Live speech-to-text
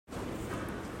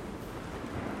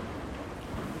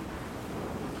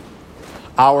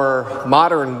Our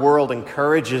modern world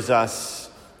encourages us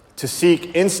to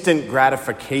seek instant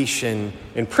gratification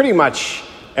in pretty much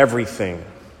everything.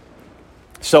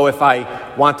 So if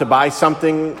I want to buy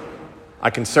something, I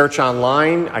can search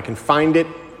online, I can find it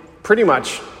pretty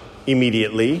much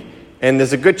immediately, and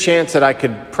there's a good chance that I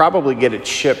could probably get it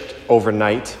shipped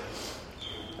overnight.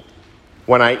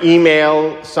 When I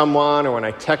email someone or when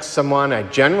I text someone,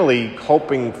 I'm generally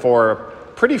hoping for a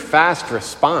pretty fast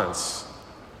response.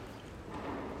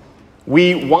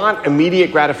 We want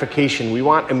immediate gratification. We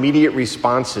want immediate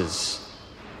responses.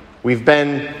 We've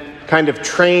been kind of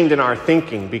trained in our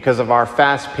thinking because of our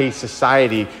fast-paced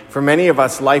society. For many of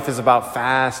us, life is about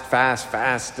fast,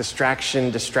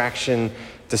 distraction.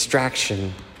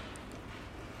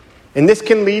 And this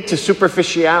can lead to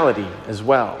superficiality as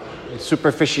well.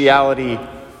 Superficiality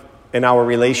in our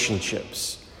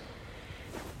relationships.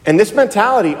 And this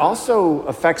mentality also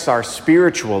affects our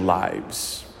spiritual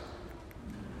lives.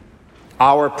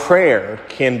 Our prayer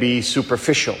can be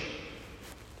superficial.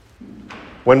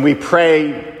 When we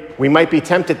pray, we might be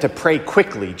tempted to pray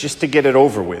quickly just to get it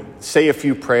over with. Say a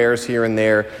few prayers here and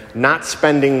there, not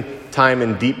spending time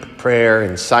in deep prayer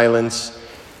and silence.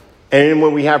 And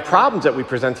when we have problems that we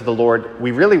present to the Lord,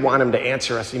 we really want Him to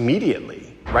answer us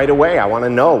immediately, right away. I want to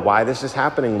know why this is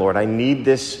happening, Lord. I need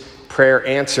this prayer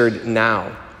answered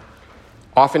now.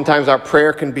 Oftentimes our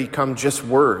prayer can become just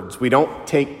words. We don't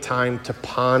take time to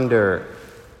ponder,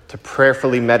 to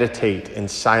prayerfully meditate in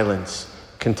silence,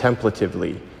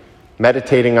 contemplatively,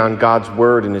 meditating on God's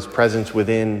word and His presence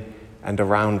within and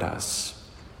around us.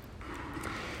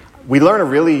 We learn a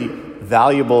really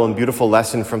valuable and beautiful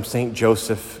lesson from St.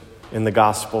 Joseph in the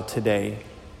gospel today.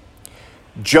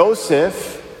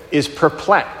 Joseph is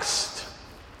perplexed.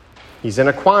 He's in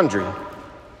a quandary.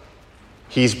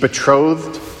 He's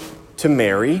betrothed to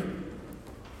Mary,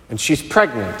 and she's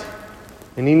pregnant,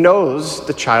 and he knows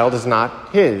the child is not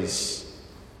his.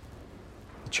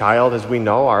 The child, as we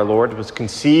know, our Lord, was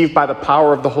conceived by the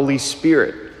power of the Holy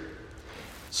Spirit.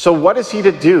 So what is he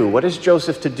to do? What is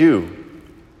Joseph to do?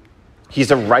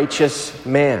 He's a righteous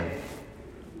man.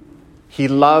 He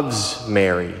loves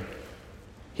Mary.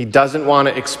 He doesn't want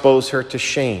to expose her to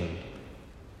shame.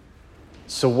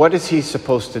 So what is he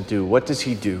supposed to do? What does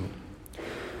he do?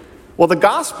 Well, the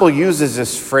gospel uses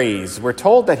this phrase. We're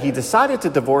told that he decided to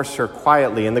divorce her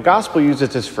quietly, and the gospel uses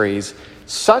this phrase,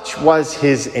 such was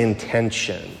his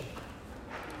intention.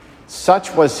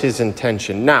 Such was his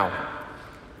intention. Now,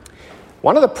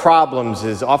 one of the problems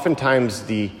is oftentimes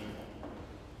the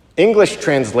English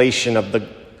translation of the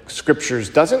scriptures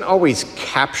doesn't always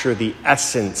capture the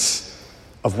essence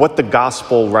of what the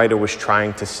gospel writer was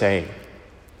trying to say.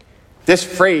 This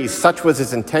phrase, such was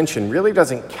his intention, really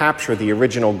doesn't capture the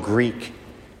original Greek.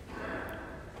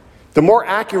 The more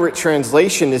accurate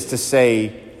translation is to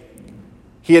say,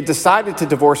 he had decided to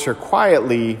divorce her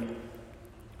quietly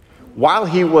while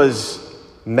he was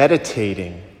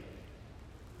meditating,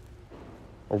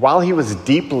 or while he was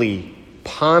deeply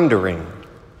pondering,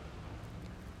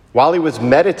 while he was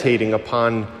meditating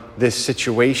upon this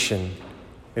situation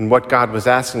and what God was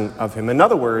asking of him. In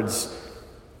other words,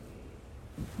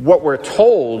 what we're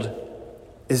told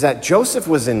is that Joseph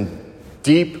was in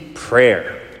deep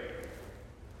prayer.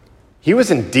 He was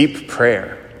in deep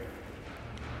prayer.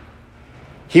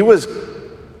 He was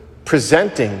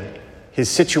presenting his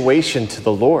situation to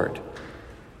the Lord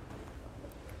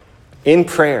in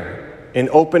prayer, in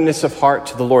openness of heart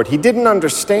to the Lord. He didn't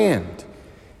understand.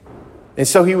 And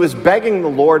so he was begging the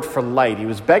Lord for light. He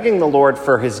was begging the Lord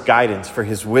for his guidance, for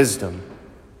his wisdom.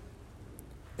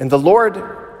 And the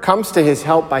Lord comes to his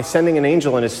help by sending an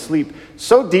angel in his sleep.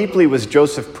 So deeply was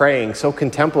Joseph praying, so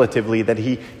contemplatively, that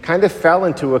he kind of fell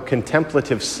into a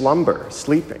contemplative slumber,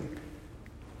 sleeping.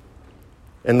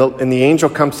 And the angel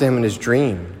comes to him in his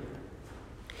dream.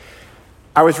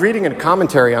 I was reading a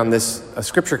commentary on this, a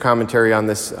scripture commentary on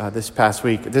this this past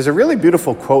week. There's a really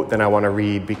beautiful quote that I want to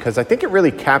read because I think it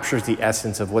really captures the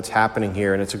essence of what's happening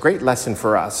here, and it's a great lesson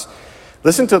for us.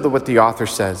 Listen to what the author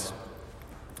says.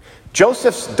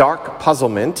 Joseph's dark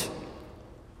puzzlement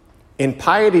in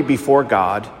piety before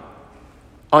God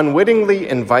unwittingly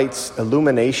invites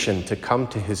illumination to come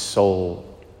to his soul.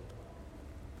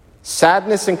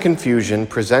 Sadness and confusion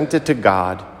presented to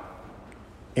God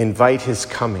invite his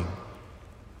coming.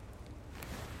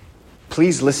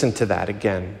 Please listen to that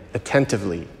again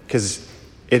attentively, because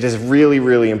it is really,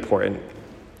 really important.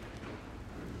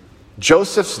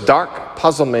 Joseph's dark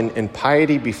puzzlement in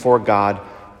piety before God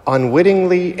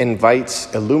unwittingly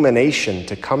invites illumination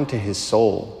to come to his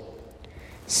soul.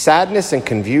 Sadness and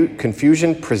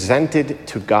confusion presented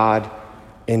to God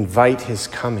invite his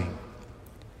coming.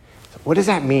 So What does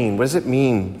that mean? What does it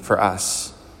mean for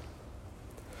us?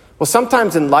 Well,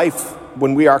 sometimes in life,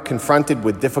 when we are confronted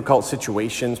with difficult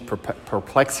situations,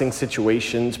 perplexing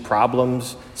situations,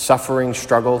 problems, suffering,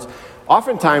 struggles,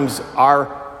 oftentimes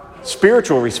our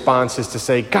spiritual response is to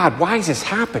say, God, why is this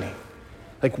happening?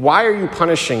 Like, why are you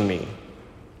punishing me?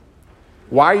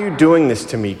 Why are you doing this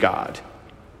to me, God?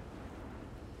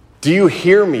 Do you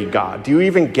hear me, God? Do you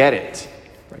even get it?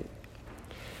 Right?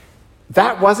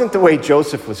 That wasn't the way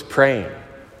Joseph was praying.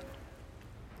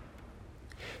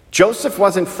 Joseph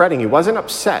wasn't fretting. He wasn't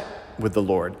upset with the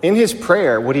Lord. In his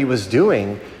prayer, what he was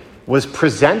doing was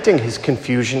presenting his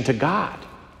confusion to God.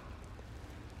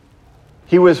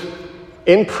 He was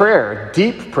in prayer,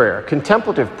 deep prayer,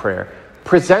 contemplative prayer,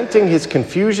 presenting his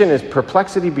confusion, his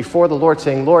perplexity before the Lord,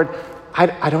 saying, Lord,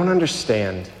 I don't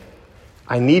understand.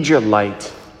 I need your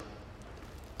light.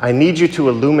 I need you to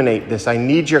illuminate this. I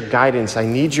need your guidance. I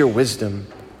need your wisdom.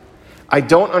 I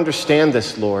don't understand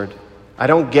this, Lord. I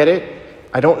don't get it.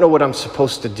 I don't know what I'm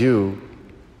supposed to do.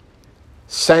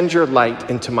 Send your light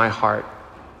into my heart.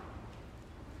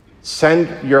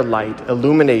 Send your light.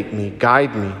 Illuminate me.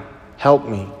 Guide me. Help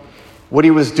me. What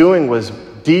he was doing was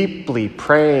deeply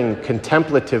praying,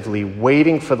 contemplatively,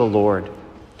 waiting for the Lord.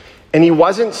 And he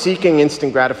wasn't seeking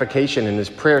instant gratification, and his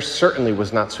prayer certainly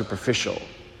was not superficial.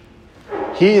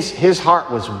 His heart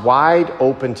was wide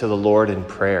open to the Lord in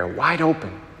prayer, wide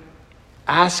open,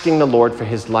 asking the Lord for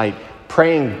his light,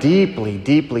 praying deeply,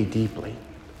 deeply, deeply,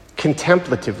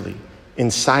 contemplatively, in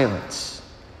silence.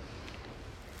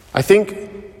 I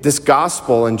think this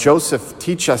gospel and Joseph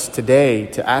teach us today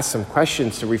to ask some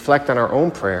questions, to reflect on our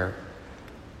own prayer.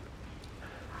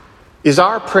 Is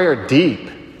our prayer deep,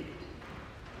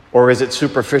 or is it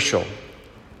superficial?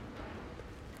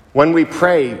 When we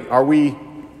pray, are we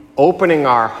opening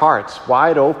our hearts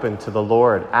wide open to the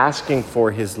Lord, asking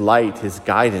for his light, his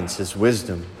guidance, his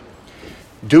wisdom?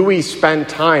 Do we spend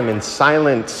time in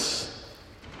silence,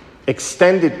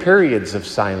 extended periods of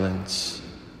silence,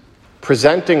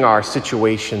 presenting our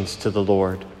situations to the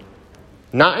Lord?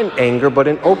 Not in anger, but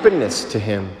in openness to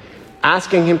him,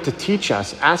 asking him to teach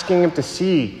us, asking him to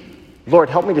see, Lord,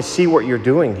 help me to see what you're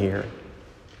doing here.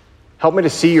 Help me to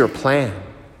see your plan.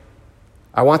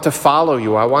 I want to follow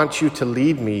you. I want you to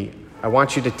lead me. I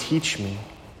want you to teach me.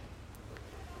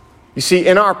 You see,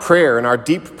 in our prayer, in our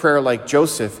deep prayer like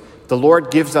Joseph, the Lord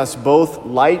gives us both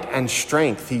light and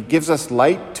strength. He gives us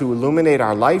light to illuminate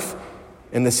our life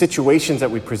in the situations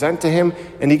that we present to him,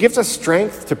 and he gives us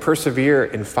strength to persevere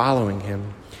in following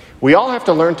him. We all have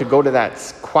to learn to go to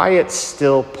that quiet,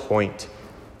 still point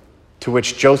to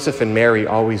which Joseph and Mary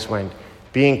always went,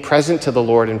 being present to the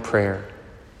Lord in prayer.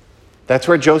 That's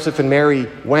where Joseph and Mary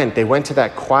went. They went to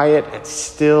that quiet and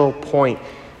still point.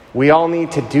 We all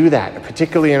need to do that,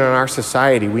 particularly in our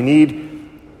society. We need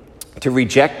to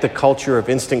reject the culture of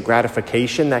instant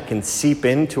gratification that can seep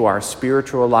into our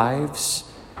spiritual lives.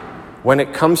 When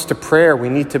it comes to prayer, we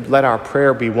need to let our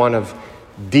prayer be one of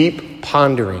deep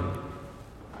pondering,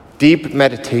 deep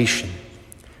meditation,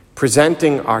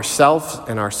 presenting ourselves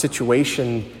and our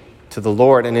situation to the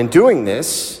Lord. And in doing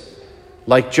this,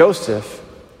 like Joseph,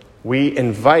 we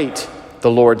invite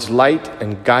the Lord's light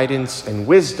and guidance and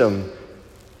wisdom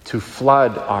to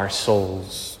flood our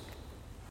souls.